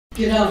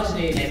Good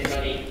afternoon,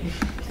 everybody.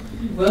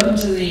 Welcome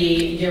to the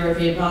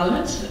European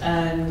Parliament,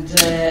 and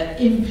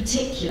in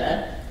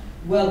particular,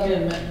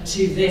 welcome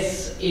to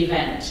this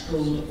event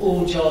called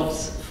All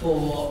Jobs for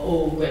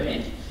All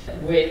Women,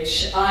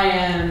 which I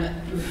am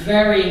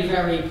very,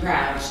 very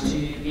proud to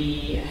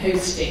be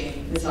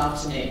hosting this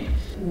afternoon.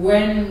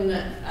 When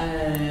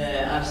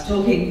I was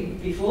talking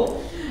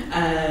before,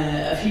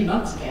 a few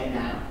months ago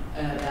now,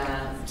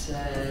 about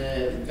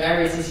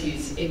various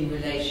issues in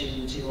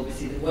relation to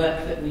obviously the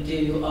work that we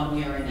do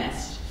on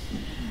Euronest,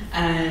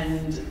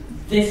 and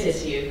this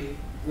issue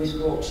was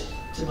brought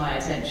to my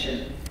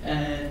attention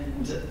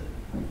and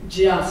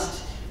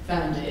just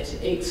found it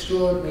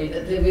extraordinary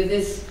that there were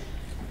this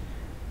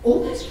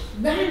almost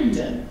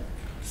random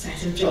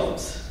set of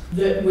jobs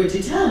that were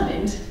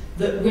determined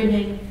that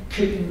women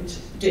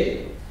couldn't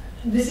do.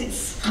 This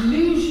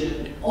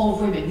exclusion of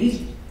women,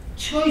 these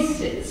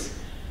choices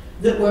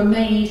that were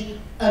made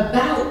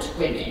about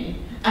women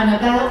and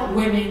about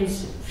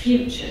women's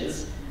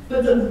futures,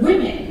 but that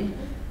women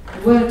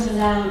weren't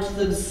allowed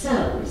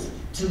themselves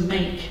to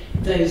make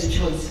those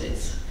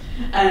choices.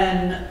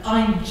 And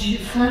I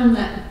found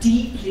that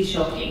deeply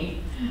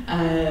shocking.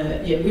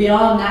 We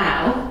are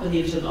now,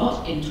 believe it or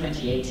not, in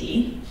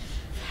 2018,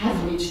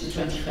 have reached the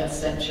 21st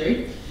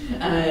century.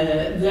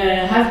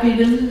 There have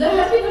been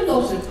a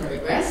lot of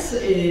progress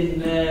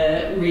in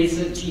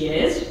recent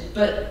years,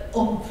 but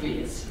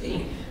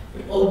obviously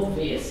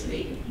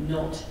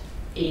not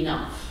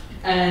enough.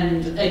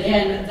 And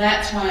again,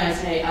 that's why I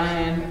say I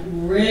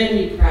am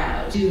really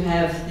proud to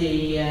have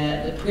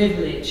the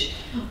privilege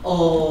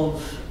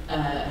of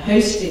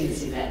hosting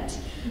this event,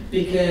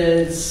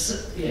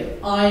 because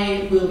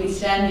I will be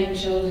standing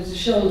shoulder to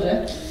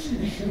shoulder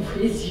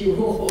with you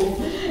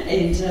all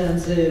in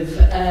terms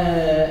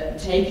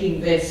of taking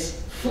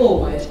this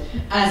forward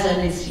as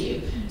an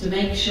issue to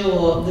make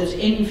sure that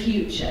in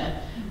future,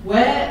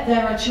 where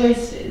there are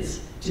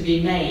choices to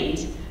be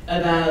made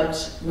about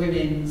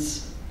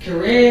women's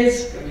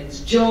careers,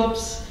 women's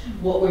jobs,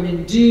 what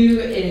women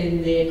do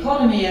in the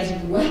economy as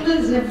well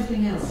as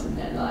everything else in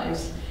their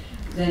lives,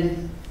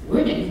 then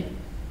women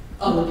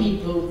are the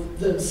people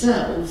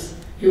themselves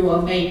who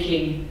are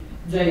making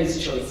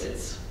those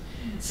choices.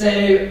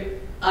 So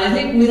I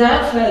think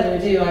without further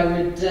ado, I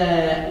would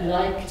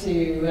like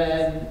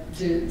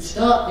to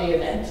start the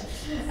event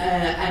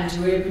and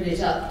to open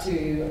it up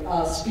to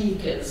our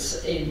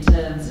speakers in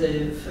terms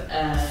of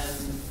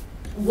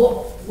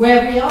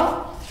where we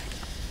are,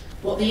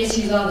 what the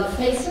issues are that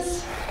face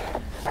us,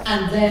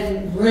 and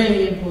then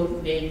really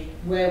importantly,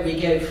 where we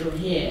go from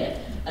here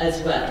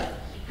as well.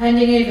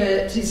 Handing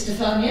over to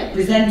Stefania,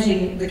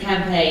 presenting the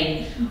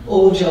campaign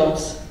All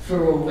Jobs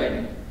for All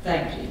Women.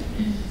 Thank you.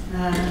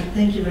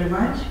 Thank you very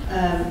much.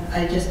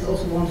 I just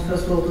also want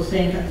first of all to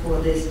thank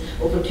for this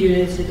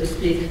opportunity to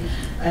speak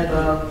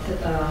about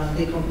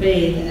the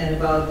campaign and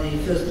about the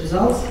first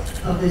results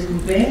of this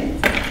campaign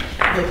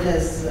that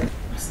has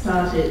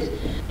started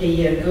a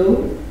year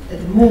ago. At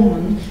the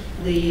moment,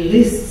 the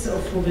lists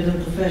of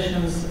forbidden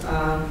professions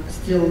are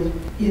still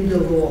in the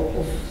law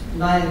of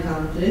 9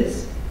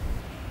 countries.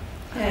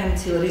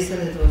 Until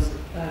recently it was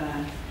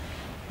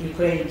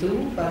Ukraine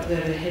too, but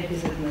we're very happy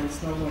that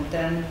it's not only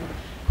 10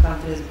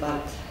 countries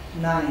but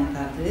 9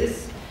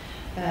 countries.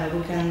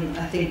 We can,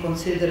 I think,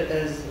 consider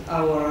as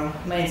our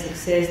main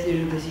success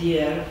during this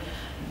year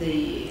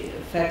the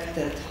fact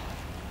that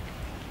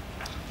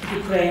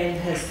Ukraine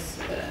has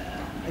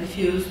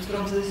refused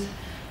from this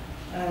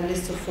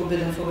list of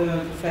forbidden for women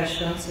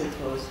professions. It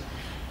was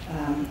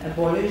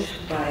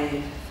abolished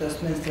by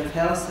First Minister of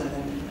Health and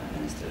then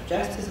Minister of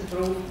Justice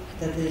approved.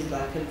 That is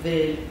like a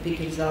very big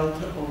result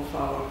of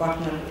our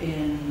partner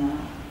in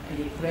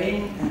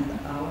Ukraine and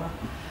our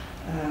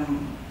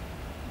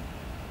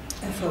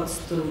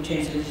efforts to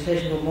change the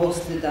legislation were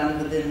mostly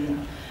done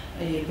within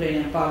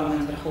Ukrainian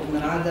Parliament,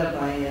 Verkhovna Rada,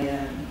 by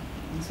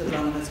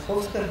Sветлана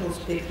Войцеховская, who will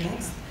speak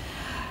next.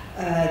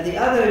 The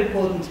other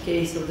important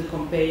case of the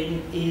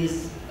campaign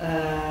is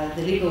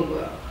the legal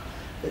work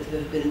that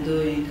we've been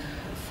doing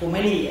for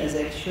many years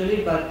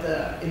actually, but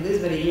in this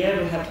very year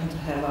we happen to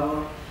have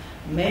our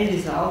main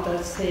result,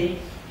 I'd say,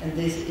 and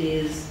this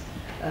is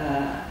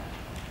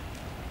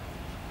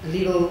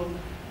legal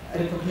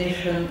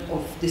recognition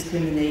of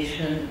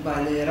discrimination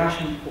by the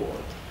Russian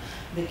court.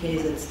 The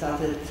case that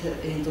started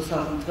in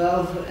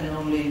 2012 and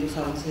only in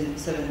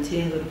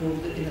 2017 was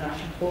moved in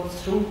Russian court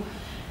through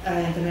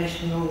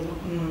international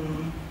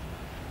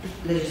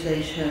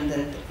legislation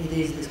that it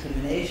is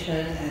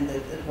discrimination and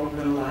that the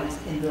problem lies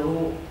in the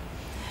law.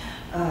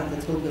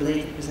 That will be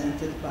later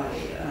presented by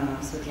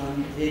Svetlana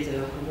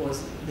Medvedeva, who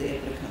was the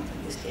applicant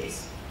in this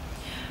case.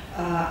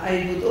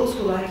 I would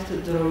also like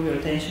to draw your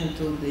attention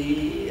to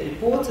the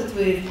reports that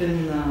we've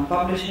been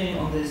publishing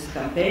on this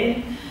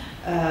campaign,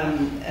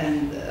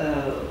 and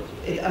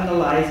it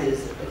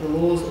analyzes the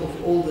laws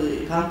of all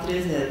the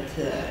countries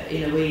that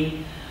in a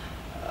way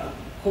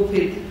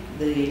copied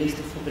the list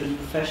of forbidden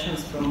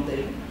professions from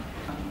the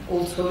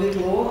old Soviet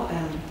law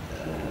and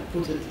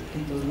put it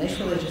into the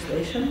national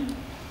legislation.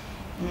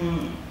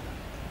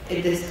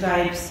 it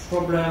describes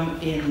problem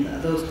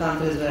in those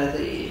countries where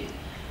the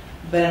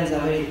bans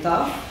are very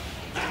tough.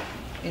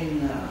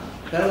 In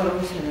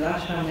Belarus, in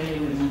Russia, many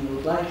women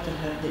would like to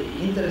have the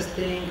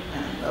interesting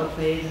and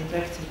well-paid and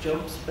attractive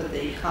jobs, but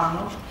they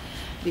cannot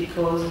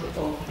because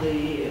of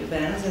the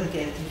bans that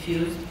get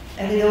refused.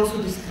 And it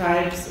also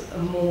describes a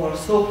more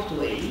soft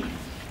way,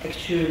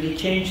 actually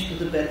change to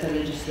the better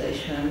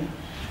legislation.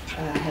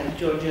 Have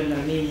Georgia and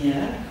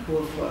Armenia who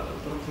have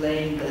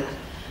proclaimed that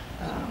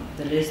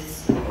the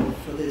lists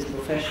of these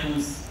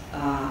professions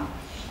are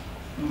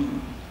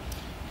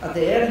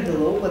there in the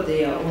law, but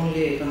they are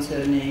only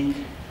concerning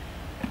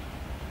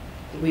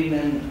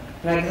women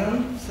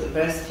pregnant,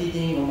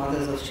 breastfeeding, or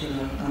mothers of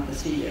children under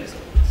 3 years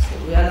old.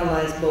 So we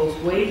analyze both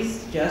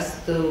ways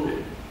just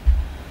to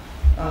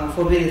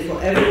forbid it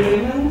for every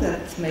woman.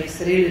 That makes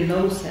really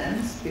no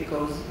sense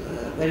because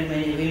very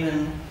many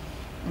women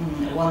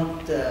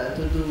want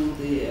to do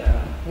the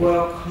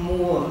work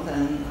more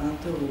than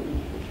to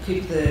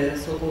keep the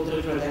so-called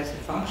reproductive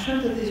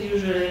function that is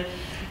usually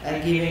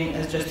given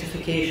as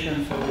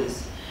justification for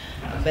this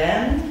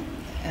ban.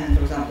 And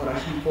for example,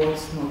 Russian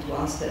courts not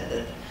once said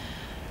that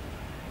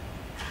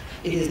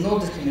it is not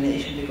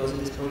discrimination because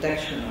it is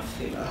protection of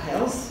female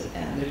health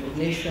and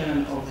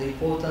recognition of the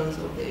importance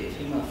of the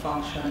female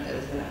function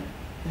as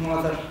a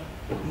mother,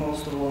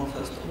 most of all,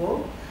 first of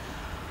all.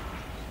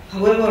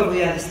 However,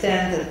 we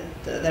understand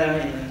that there are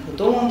women who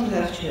don't want to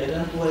have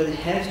children, who already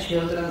have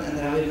children, and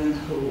there are women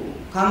who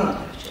cannot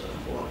have children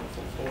for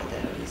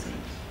whatever reason.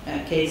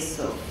 A case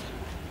of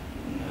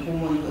a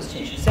woman who was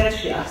changing sex,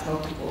 she asked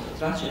not to call her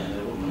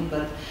transgender woman,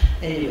 but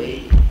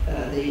anyway,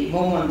 the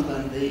moment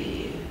when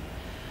the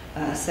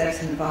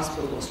sex in the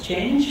passport was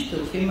changed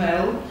to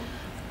female,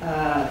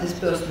 this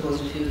person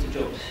was refused a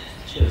job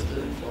she was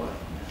doing for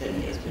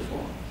 10 years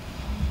before.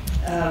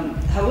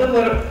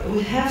 However,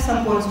 we have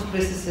some points of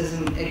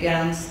criticism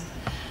against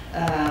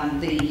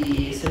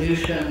the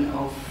solution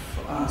of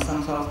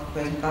some South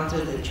Caucasian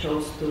countries that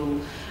chose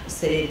to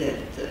say that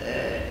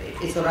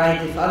it's all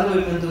right if other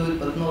women do it,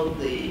 but not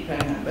the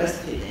pregnant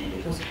breastfeeding,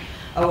 because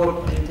our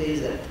point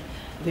is that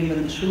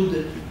women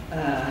should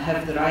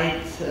have the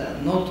right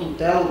not to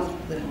tell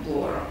the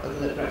employer whether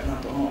they're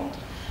pregnant or not,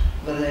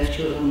 whether they have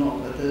children or not,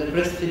 whether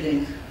they're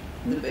breastfeeding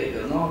the baby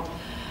or not.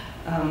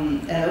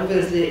 And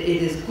obviously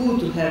it is good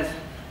to have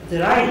the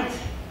right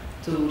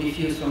to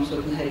refuse from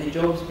certain heavy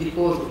jobs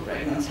because of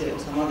pregnancy or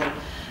some other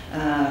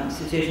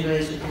situation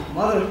related to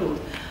motherhood,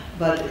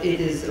 but it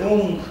is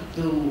wrong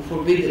to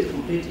forbid it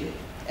completely.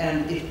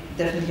 And it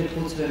definitely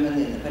puts women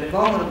in a very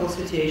vulnerable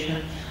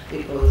situation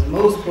because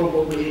most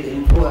probably the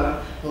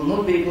employer will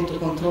not be able to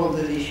control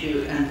this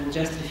issue and will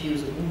just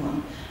refuse a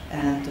woman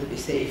and to be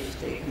safe,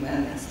 take a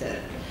man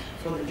instead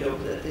for the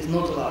job that is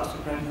not allowed for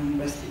pregnant and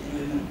breastfeeding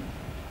women.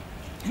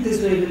 In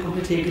this way, we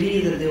completely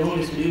agree that the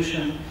only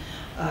solution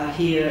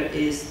here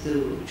is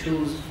to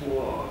choose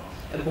for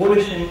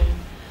abolishing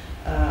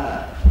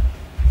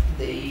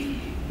the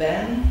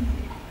ban,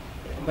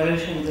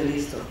 abolishing the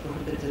list of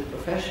prohibited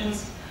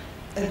professions,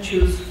 and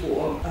choose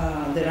for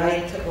the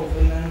right of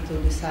women to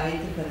decide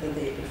whether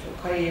they prefer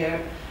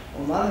career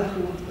or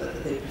motherhood, whether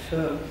they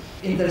prefer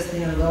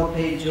interesting and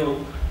well-paid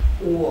job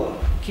or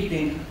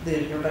keeping the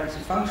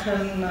reproductive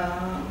function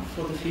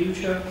for the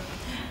future.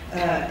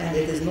 And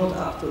it is not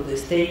up to the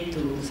state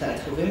to decide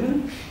for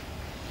women.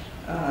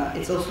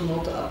 It's also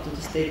not up to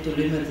the state to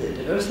limit the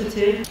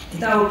diversity.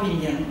 In our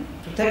opinion,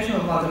 protection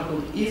of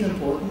motherhood is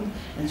important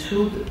and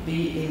should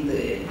be in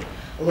the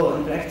law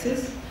and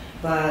practice,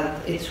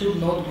 but it should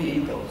not be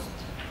imposed.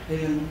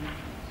 Women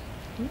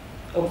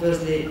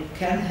obviously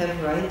can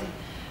have right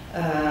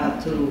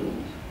to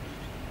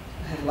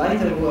have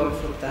lighter work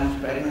for time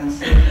of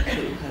pregnancy, to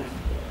have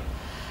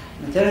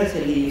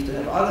maternity leave, to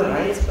have other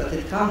rights, but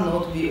it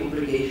cannot be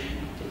obligation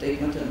to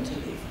take maternity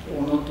leave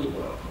or not to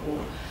work or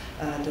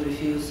to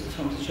refuse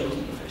from the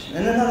chosen profession.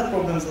 And another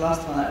problem, the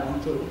last one I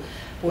want to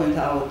point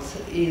out,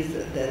 is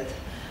that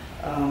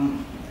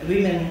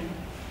women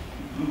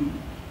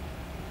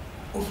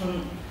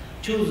often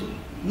choose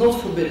not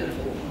forbidden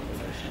for women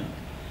profession.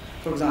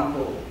 For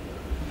example,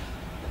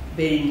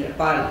 being a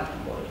pilot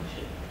on board a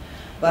ship.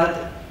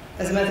 But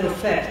as a matter of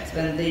fact,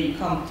 when they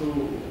come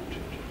to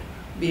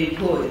be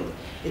employed,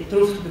 it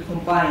proves to be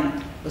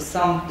combined with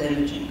some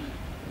damaging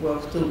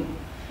work too,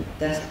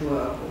 desk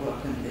work or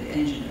work in the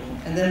engine room.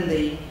 And then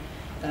they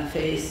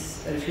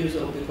face a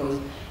refusal because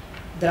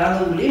there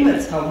are no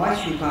limits how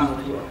much you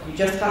cannot work. You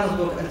just cannot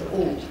work at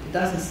all. It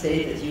doesn't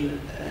say that you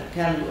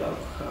can work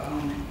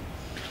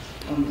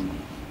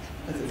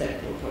as a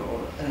deck worker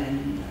or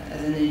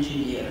as an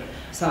engineer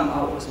some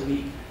hours a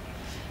week.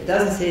 It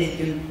doesn't say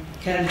that you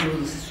can do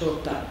this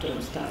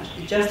short-term stuff.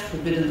 It's just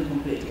forbidden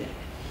completely.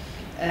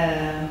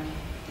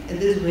 In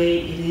this way,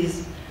 it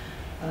is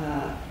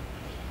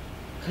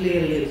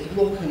clearly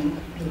blocking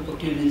the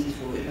opportunities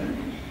for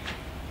women.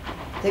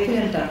 Taking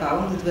into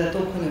account that we are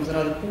talking of a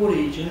rather poor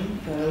region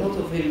where a lot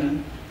of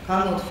women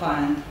cannot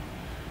find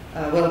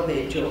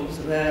well-paid jobs,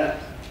 where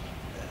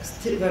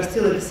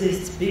still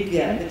exists big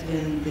gap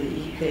between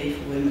the pay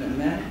for women and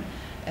men,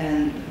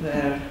 and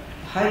where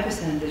high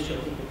percentage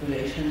of the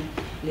population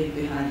live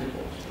behind the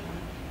walls.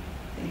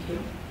 Thank you.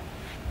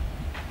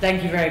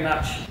 Thank you very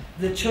much.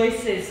 The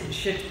choices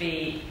should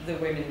be the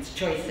women's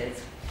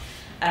choices.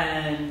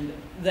 And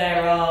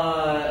there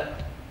are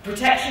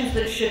protections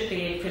that should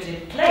be put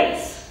in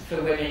place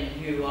for women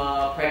who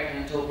are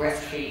pregnant or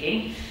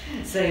breastfeeding,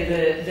 so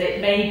that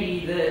it may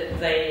be that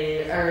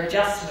there are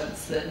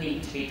adjustments that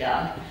need to be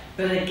done,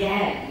 but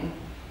again,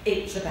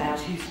 it's about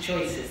whose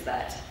choice is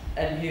that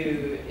and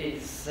who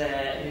is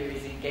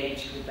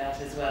engaged with that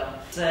as well.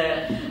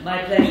 So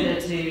my pleasure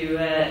to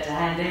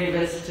hand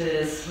over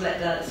to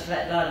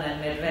Sветлана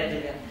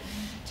Медведева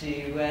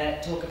to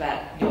talk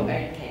about your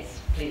own case,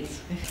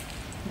 please.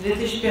 В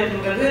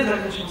 2005 году я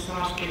закончила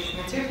Самарский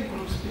речный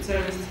техникум,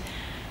 специальность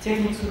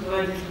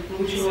техник-судоводитель,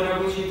 получила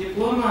рабочие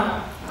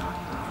дипломы,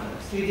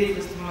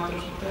 свидетельством о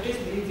трудном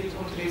товариществе и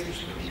диплом третьей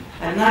ступени.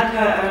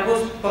 Однако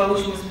работать по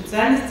полученной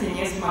специальности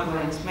не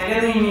смогла.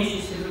 Несмотря на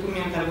имеющиеся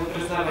документы об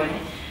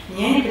образовании,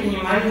 меня не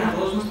принимали на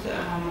должность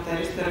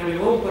моториста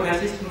рулевого по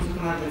российскому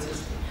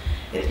законодательству.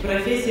 Эта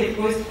профессия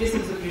входит в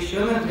список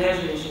запрещенных для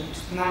женщин.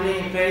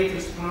 Постановление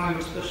правительства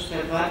номер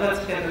 162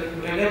 25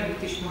 февраля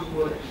 2000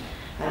 года.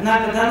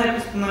 Однако данное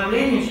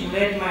постановление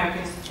ущемляет мое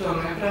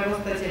конституционное право,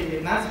 статья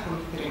 19,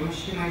 пункт 3.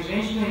 Мужчина и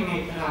женщина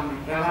имеют равные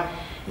права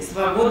и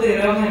свободы и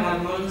равные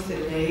возможности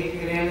для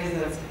их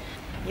реализации.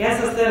 Я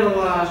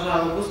составила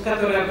жалобу, с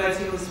которой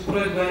обратилась с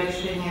просьбой о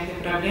решении этой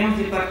проблемы в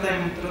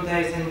Департамент труда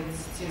и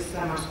занятости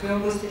Самарской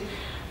области,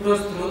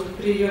 труд,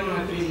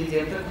 приемную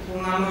президента, к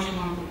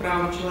уполномоченному по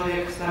правам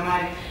человека в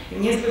Самаре и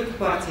в несколько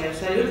партий.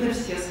 Абсолютно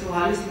все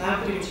ссылались на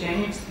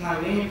примечание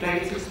постановления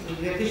правительства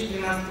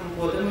 2012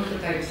 года. Мы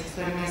пытаемся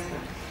совместно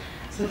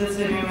с АДЦ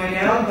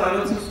 «Мемориал»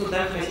 бороться в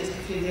судах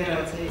Российской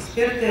Федерации.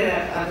 Эксперты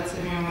АДЦ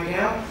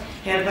 «Мемориал»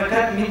 и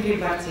адвокат Дмитрий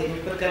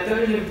Бартенев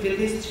подготовили в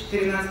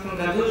 2014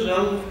 году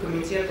жалобу в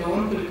Комитет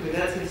ООН по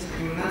ликвидации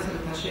дискриминации в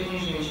отношении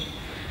женщин.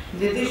 В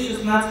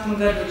 2016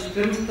 году,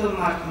 14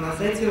 марта, на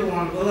сайте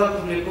ООН было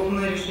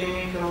опубликовано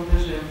решение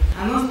КЛДЖ.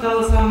 Оно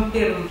стало самым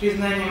первым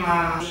признанием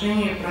о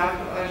нарушении прав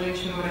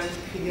женщин в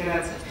Российской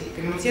Федерации.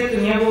 Комитету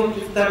не было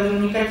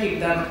представлено никаких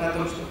данных о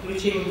том, что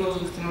включение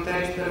должности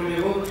моториста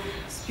рулевого в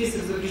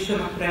список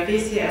запрещенных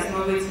профессий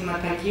основывается на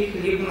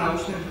каких-либо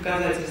научных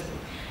доказательствах,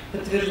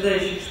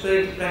 подтверждающих, что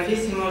эта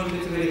профессия может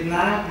быть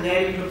вредна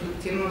для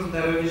репродуктивного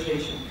здоровья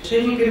женщин.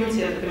 Решение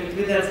Комитета по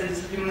ликвидации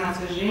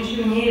дискриминации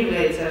женщин не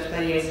является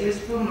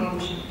обстоятельством,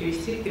 могущим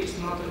привести к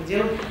пересмотру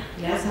дел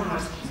для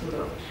самарских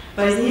судов.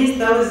 Позднее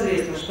стало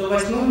известно, что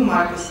 8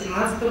 марта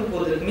 2017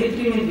 года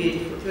Дмитрий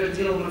Медведев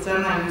утвердил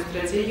национальную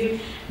стратегию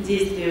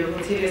действия в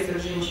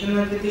интересах женщин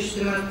на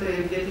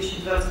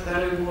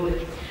 2017-2022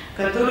 годы,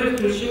 который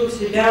включил в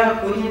себя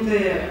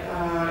поднятые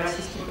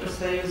Российским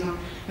профсоиузом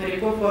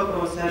моряков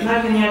вопросы.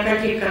 Однако ни о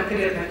каких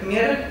конкретных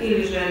мерах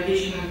или же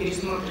обещанном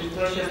пересмотре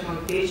злосчастного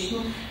перечня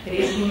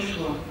речи не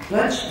шло.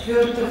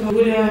 24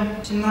 июля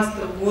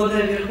 2017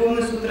 года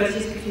Верховный суд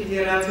Российской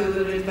Федерации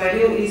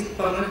удовлетворил иск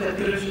по вновь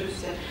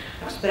открывшимся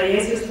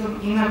обстоятельствам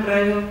и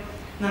направил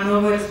на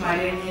новое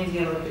рассмотрение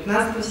дела.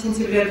 15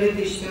 сентября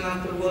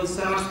 2017 года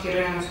Самарский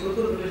районный суд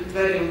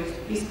удовлетворил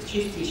иск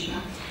частично.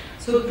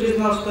 Суд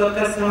признал, что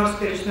отказ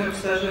Самарское речное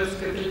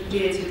пассажирское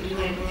предприятие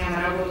принять меня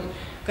на работу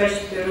в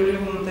качестве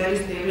рулевого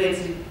моториста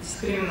является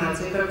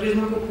дискриминацией по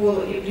признаку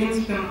пола и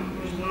принципам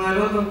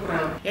международного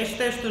права. Я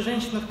считаю, что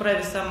женщина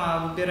вправе сама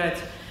выбирать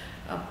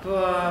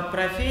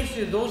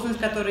профессию, должность,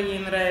 которая ей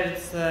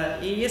нравится.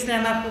 И если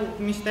она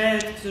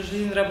мечтает всю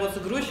жизнь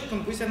работать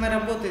грузчиком, пусть она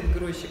работает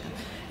грузчиком.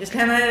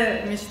 Если она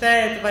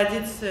мечтает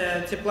водить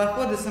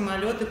теплоходы,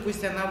 самолеты,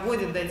 пусть она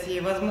водит, дайте ей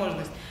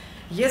возможность.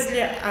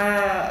 Если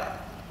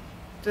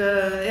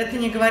это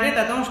не говорит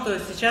о том, что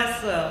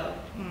сейчас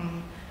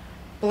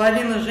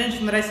половина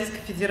женщин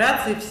Российской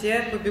Федерации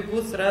все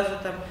побегут сразу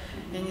там,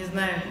 я не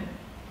знаю,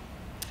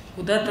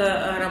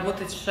 куда-то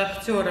работать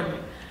шахтерами.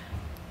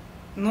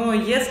 Но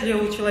если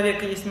у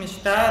человека есть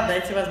мечта,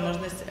 дайте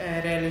возможность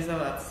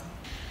реализоваться.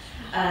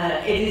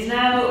 It is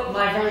now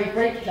my very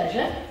great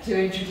pleasure to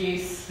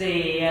introduce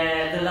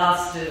the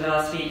last of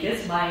our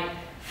speakers, my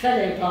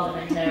fellow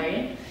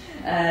parliamentarian,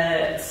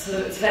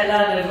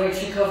 Sветlana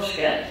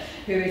Wojcechowska,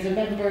 who is a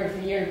member of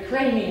the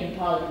Ukrainian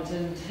Parliament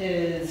and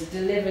has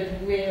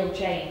delivered real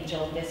change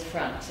on this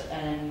front.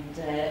 And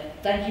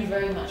thank you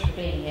very much for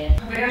being here.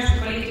 Говорят,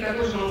 что политика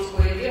тоже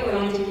мужское дело,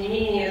 но тем не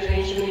менее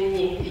женщины в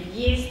ней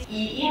есть.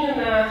 И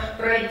именно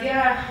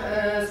пройдя,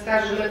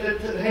 скажем,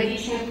 этот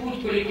годичный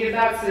путь по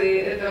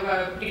ликвидации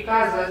этого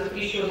приказа о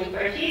запрещенных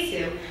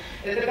профессиях,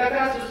 это как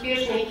раз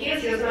успешный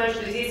кейс. Я знаю,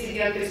 что здесь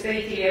сидят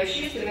представители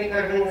общественных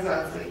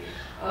организаций,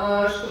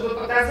 чтобы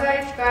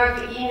показать, как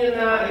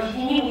именно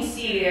объединив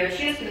усилия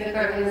общественных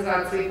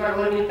организаций,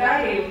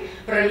 парламентариев,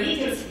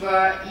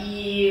 правительства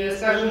и,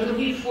 скажем,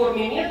 других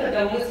форм и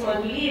методов, мы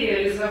смогли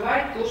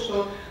реализовать то,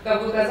 что,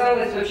 как бы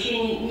казалось, вообще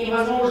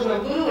невозможно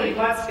было, и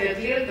 25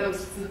 лет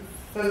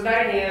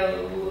создания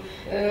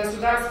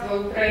государства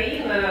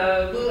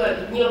Украина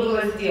не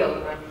было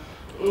сделано.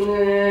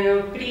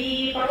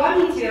 При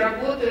парламенте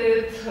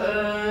работает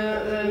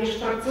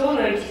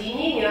межфракционное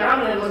объединение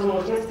 «Равные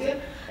возможности».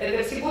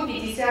 Это всего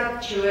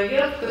 50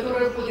 человек, в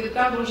которые входят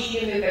как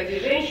мужчины, так и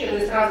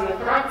женщины с разных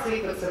фракций,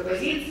 как с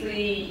оппозиции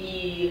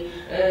и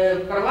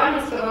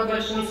парламентского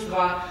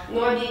большинства,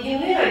 но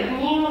объединены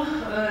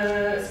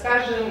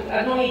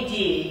одной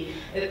идеей.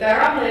 Это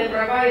равные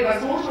права и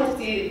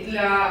возможности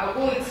для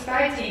обоих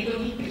статей и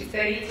других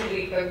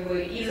представителей.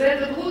 И за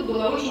этот год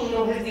было очень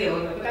много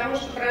сделано, потому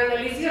что,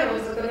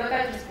 проанализировав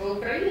законодательство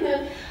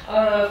Украины,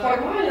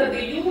 формально,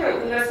 де юре,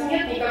 у нас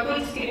нет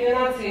никакой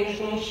дискриминации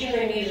между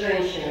мужчинами и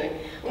женщинами.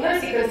 У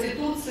нас и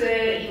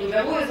Конституция, и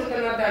трудовое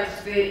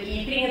законодательство,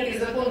 и принятый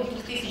закон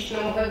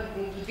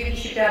в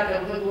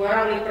 2005 году о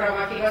равных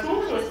правах и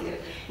возможностях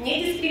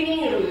не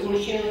дискриминируют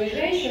мужчину и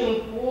женщину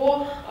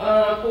по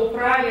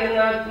праве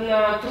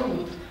на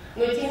труд.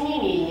 Но тем не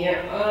менее,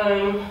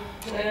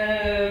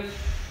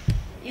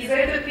 и за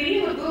этот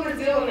период было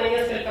сделано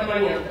несколько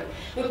моментов.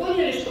 Мы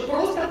поняли, что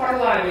просто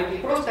парламент и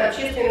просто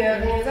общественные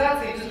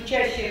организации,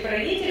 изучающие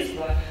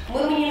правительство,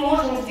 мы не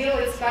можем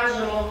сделать,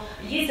 скажем,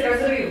 есть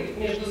разрыв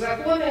между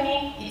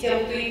законами и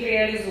тем, кто их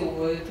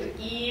реализует.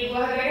 И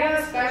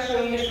благодаря,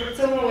 скажем,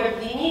 межфракционному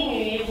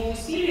объединению и его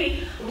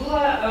усилий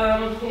была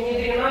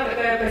внедрена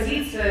такая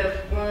позиция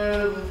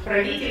в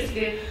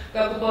правительстве,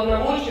 как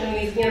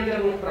уполномоченный из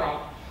гендерных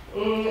прав.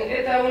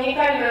 Это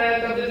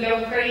уникальная для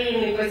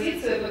Украины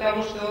позиция,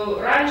 потому что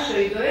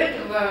раньше и до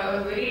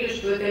этого говорили,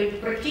 что это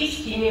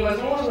практически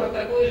невозможно в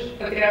такой же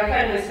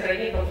патриархальной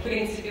стране, как в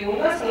принципе у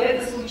нас, но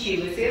это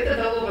случилось. И это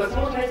дало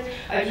возможность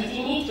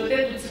объединить вот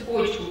эту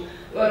цепочку: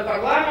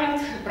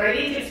 парламент,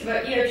 правительство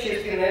и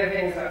общественные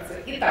организации.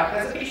 Итак,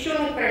 о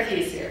запрещенных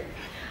профессиях.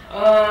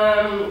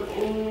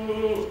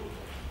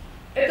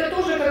 Это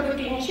тоже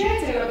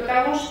примечательно,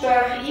 потому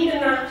что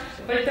именно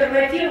в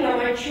альтернативном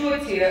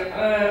отчете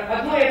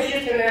одной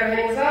общественной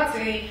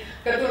организации,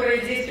 которая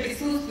здесь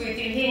присутствует,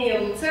 Евгения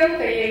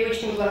Луценко, я ей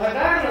очень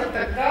благодарна,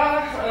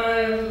 тогда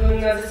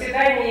на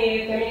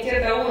заседании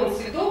Комитета ООН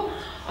СИДО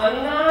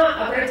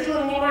она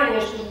обратила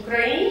внимание, что в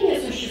Украине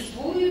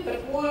существует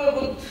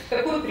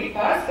такой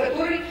приказ,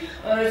 который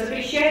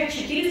запрещает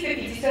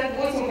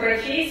 458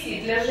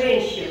 профессий для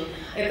женщин.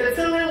 Это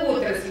целая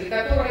отрасль,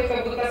 которая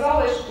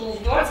казалось, что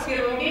в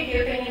 21 веке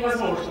это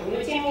невозможно,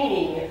 но тем не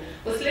менее.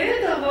 После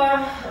этого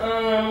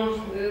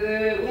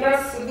у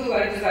нас было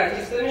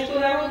обязательство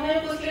международное,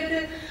 после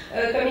этого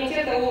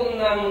Комитет ООН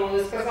нам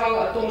сказал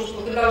о том,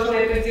 что вы должны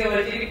это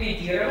делать и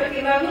ликвидировать.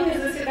 И на одном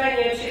из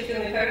заседаний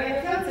общественных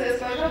организаций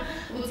госпожа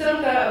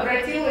Луценко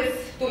обратилась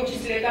в том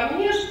числе ко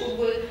мне,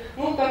 чтобы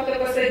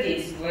как-то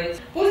посодействовать.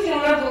 После у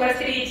нас была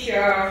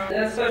встреча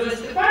с госпожой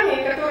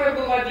Стефанией, которая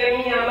была для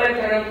меня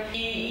ментором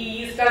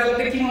и, скажем,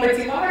 таким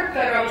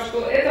мотиватором,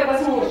 что это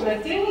возможно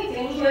сделать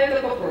и нужно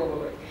это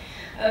попробовать.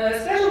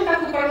 Скажем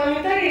так, у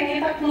парламентариев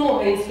не так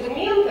много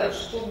инструментов,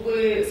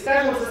 чтобы,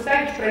 скажем,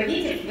 заставить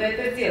правительство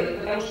это сделать,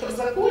 потому что в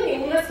законе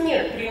у нас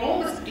нет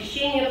прямого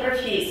запрещения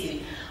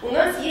профессий. У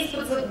нас есть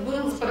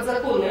был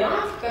подзаконный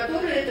акт,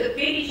 который это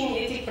перечень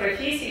этих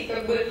профессий,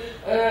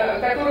 о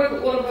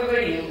которых он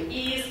говорил.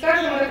 И,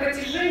 скажем, на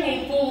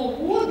протяжении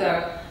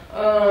полугода,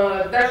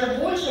 даже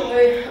больше,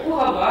 мы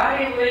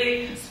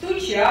уговаривали,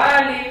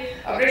 стучали,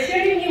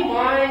 обращали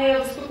внимание,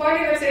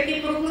 выступали на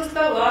всяких круглых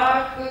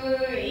столах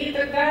и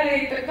так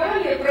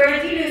далее,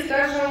 проводили,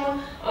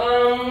 скажем,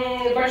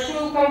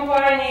 большую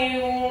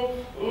кампанию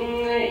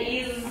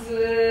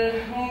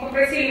мы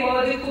попросили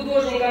молодых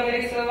художников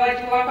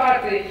нарисовать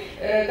плакаты,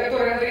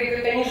 которые говорят,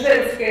 это не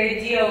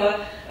женское дело.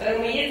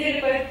 Мы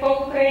ездили по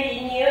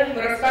Украине,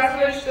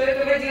 рассказывали, что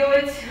этого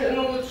делать,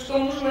 что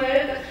нужно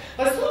это.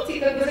 По сути,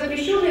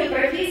 запрещенные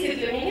профессии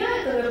для меня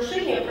это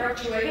нарушение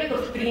прав человека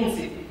в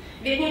принципе.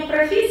 Ведь не в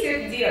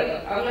профессиях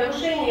дело, а в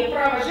нарушении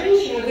права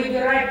женщины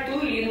выбирать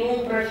ту или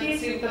иную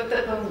профессию как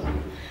таковую.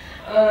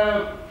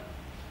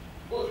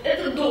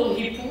 Это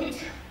долгий путь,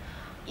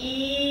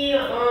 и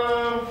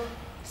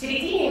в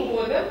середине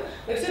года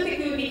мы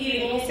все-таки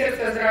убедили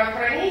Министерство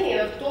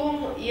здравоохранения в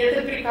том, и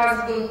этот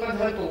приказ был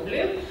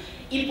подготовлен,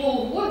 и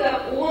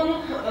полгода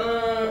он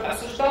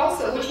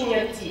обсуждался очень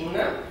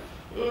активно.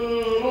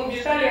 Мы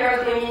убеждали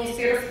разные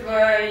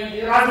министерства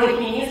и разных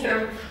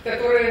министров,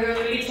 которые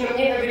лично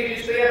мне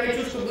говорили, что я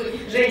хочу, чтобы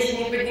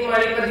женщины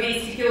поднимали по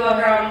 200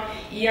 килограмм,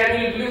 и я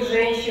не люблю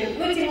женщин,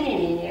 но тем не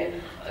менее.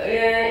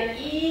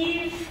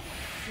 И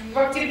в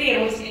октябре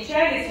мы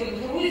встречались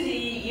в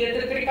Грузии, и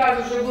этот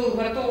приказ уже был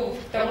готов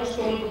к тому,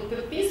 что он был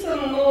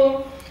подписан,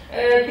 но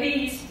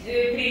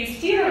при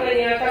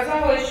юстировании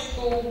оказалось,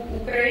 что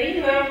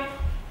Украина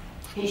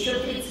еще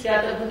в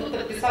 1935 году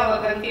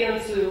подписала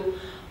конвенцию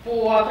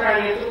по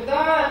охране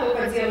труда, по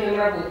подземным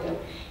работам.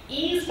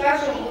 И,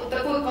 скажем,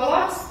 такой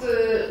коллапс,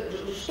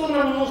 что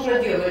нам нужно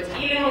делать?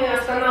 Или мы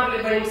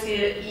останавливаемся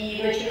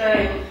и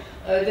начинаем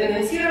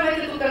денонсировать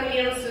эту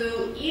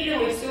конвенцию, или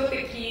мы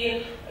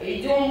все-таки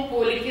идем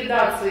по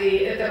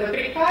ликвидации этого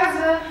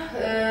приказа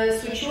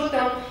с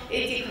учетом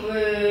этих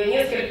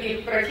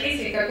нескольких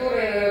профессий,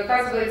 которые,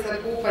 оказывается,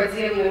 по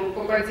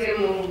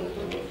подземному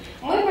труду.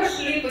 Мы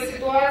пошли по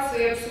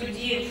ситуации,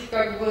 обсудив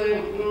как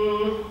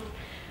бы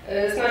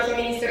с нашим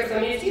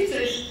Министерством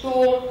юстиции,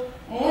 что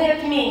мы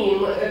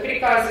отменим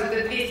приказ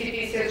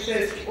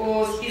 256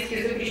 о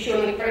списке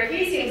запрещенных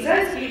профессий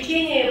за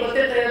исключением вот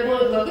этой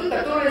одной главы,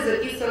 которая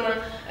записана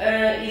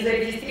и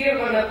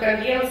зарегистрирована в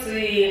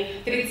Конвенции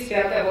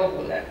 1935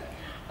 года.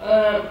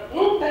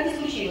 Ну, так и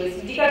случилось.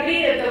 В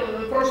декабре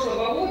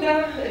прошлого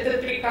года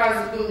этот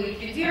приказ был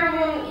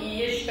ликвидирован, и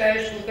я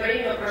считаю, что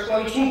Украина прошла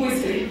очень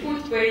быстрый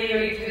путь по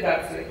ее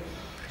ликвидации.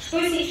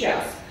 Что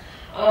сейчас?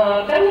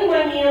 В данный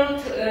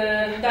момент,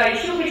 да,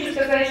 еще хочу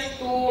сказать,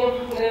 что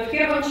в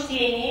первом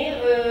чтении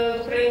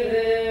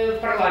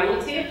в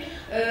парламенте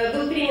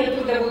был принят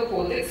трудовой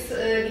кодекс,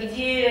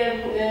 где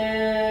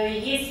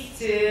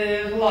есть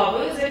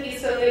главы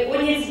записаны о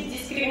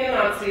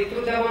недискриминации в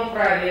трудовом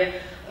праве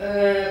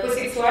по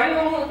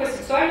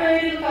сексуальной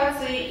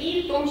ориентации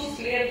и в том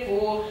числе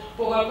по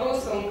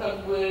вопросам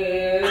как бы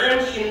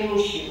женщин и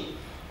мужчин.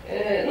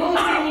 Но,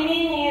 тем не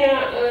менее,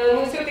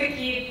 мы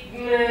все-таки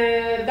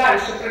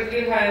дальше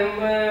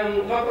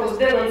продвигаем вопрос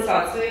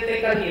денонсации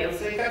этой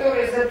конвенции,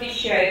 которая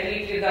запрещает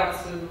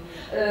ликвидацию,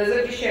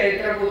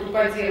 запрещает работу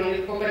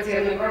по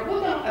подземным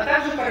работам, а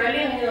также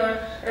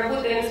параллельно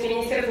работаем с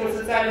Министерством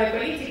социальной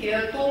политики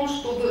о том,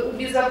 чтобы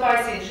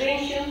убезопасить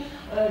женщин,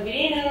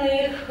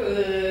 беременных,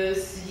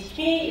 с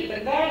детьми и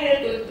так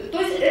далее.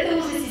 То есть это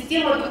уже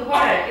система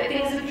другая, это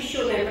не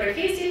запрещенная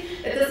профессия,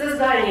 это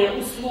создание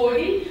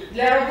условий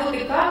для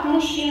работы как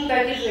мужчин,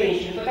 так и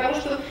женщин. Потому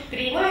что,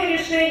 принимая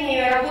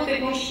решение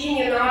работать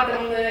мужчине на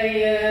атомной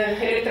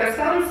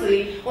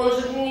электростанции, он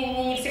же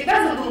не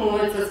всегда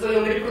задумывается о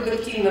своем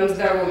репродуктивном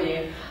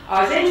здоровье,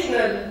 а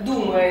женщина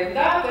думает,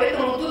 да,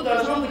 поэтому тут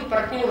должно быть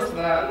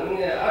партнерство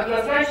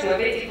однозначно в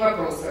этих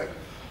вопросах.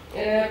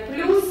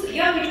 Плюс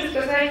я хочу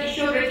сказать,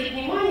 еще обратить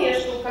внимание,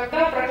 что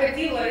когда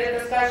проходила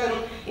это, скажем,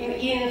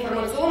 и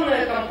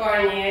информационная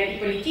кампания, и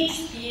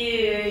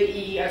политические,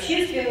 и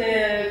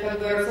общественные как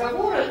бы,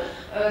 разговоры,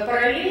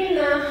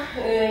 параллельно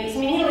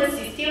изменилась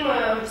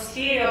система в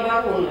сфере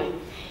обороны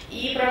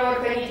и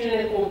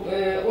правоохранительных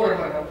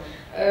органов.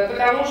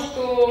 Потому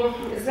что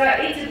за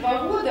эти 2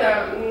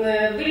 года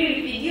были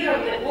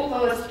ликвидированы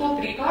около 100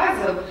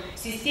 приказов в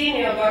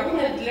системе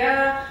обороны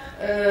для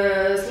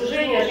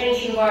служения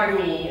женщин в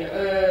армии.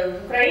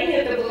 В Украине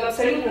это была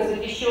абсолютно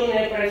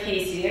запрещенная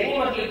профессия. Они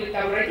могли быть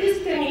там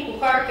радистками,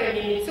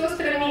 кухарками,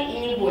 медсестрами и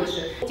не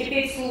больше.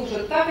 Теперь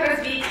служат так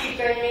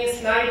разведчиками,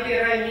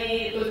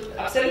 снайперами, то есть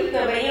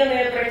абсолютно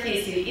военная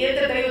профессия. И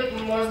это дает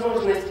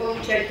возможность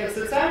получать как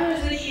социальную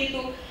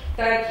защиту,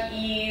 так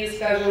и,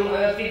 скажем,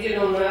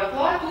 определенную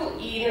оплату.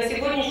 И на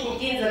сегодняшний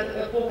день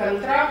по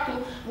контракту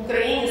в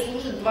Украине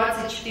служат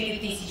 24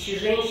 тысячи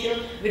женщин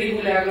в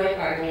регулярной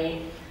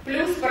армии.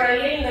 Плюс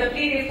параллельно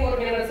при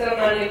реформе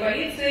национальной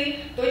полиции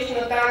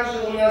точно так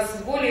же у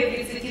нас более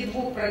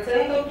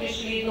 32%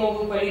 пришли в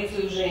новую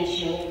полицию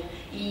женщины.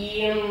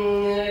 И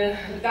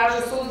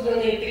даже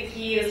созданы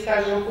такие,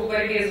 скажем, по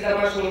борьбе с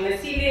домашним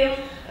насилием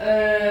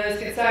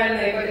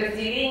специальные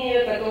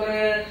подразделения,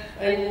 которые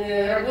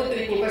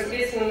работают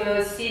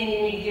непосредственно с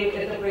семьями, где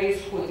это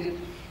происходит.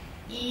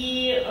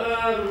 И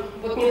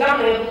вот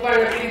недавно я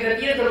буквально перед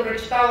объездом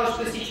прочитала,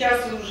 что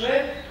сейчас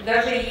уже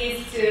даже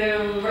есть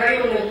в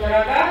районных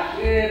городах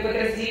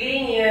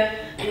подразделения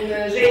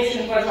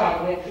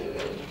женщин-пожарных.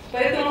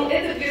 Поэтому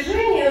это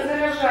движение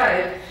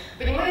заражает.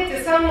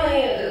 Понимаете,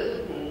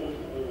 самые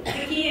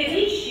такие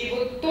вещи,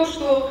 вот то,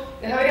 что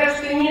говорят,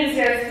 что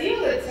нельзя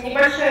сделать,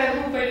 небольшая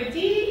группа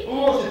людей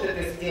может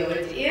это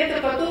сделать. И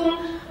это потом,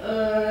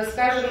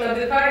 скажем,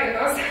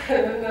 надыхает нас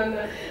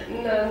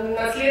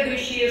на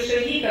следующие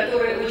шаги,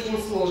 которые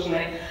очень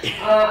сложные.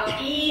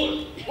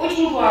 И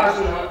очень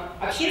важно,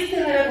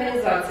 общественные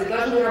организации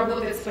должны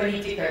работать с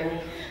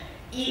политиками.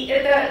 И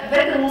это в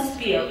этом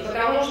успех,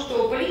 потому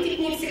что политик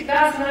не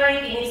всегда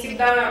знает и не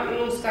всегда,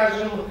 ну,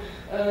 скажем,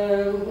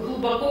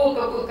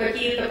 глубоко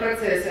какие-то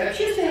процессы.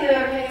 Общественные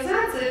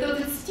организации – это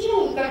тот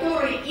стимул,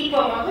 который и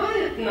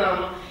помогает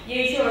нам,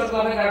 я еще раз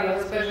благодарна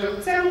госпоже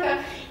Луценко,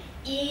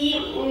 и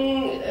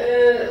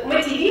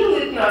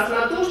мотивирует нас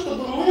на то,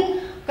 чтобы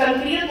мы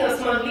конкретно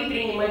смогли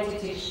принимать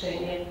эти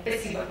решения.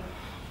 Спасибо.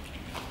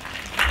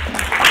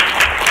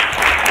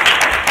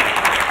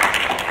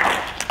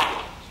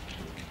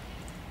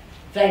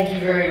 Thank you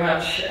very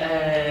much.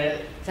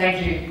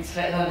 Thank you,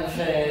 Svetlana,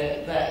 for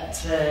that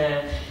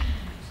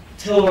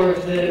tour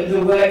of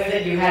the work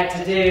that you had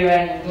to do,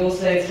 and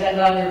also,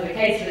 Svetlana, of the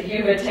case that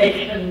you were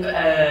taken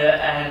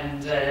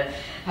and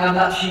how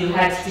much you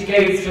had to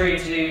go through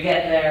to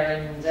get there,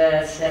 and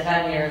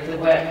Stefania, of the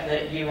work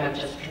that you have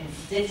just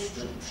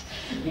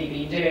consistently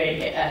been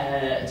doing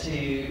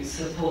to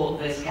support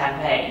this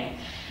campaign.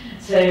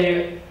 So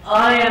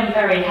I am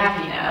very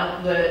happy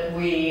now that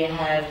we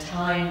have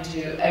time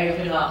to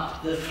open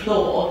up the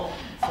floor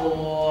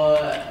for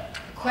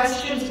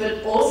questions,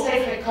 but also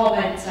for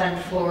comments and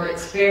for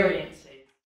experience.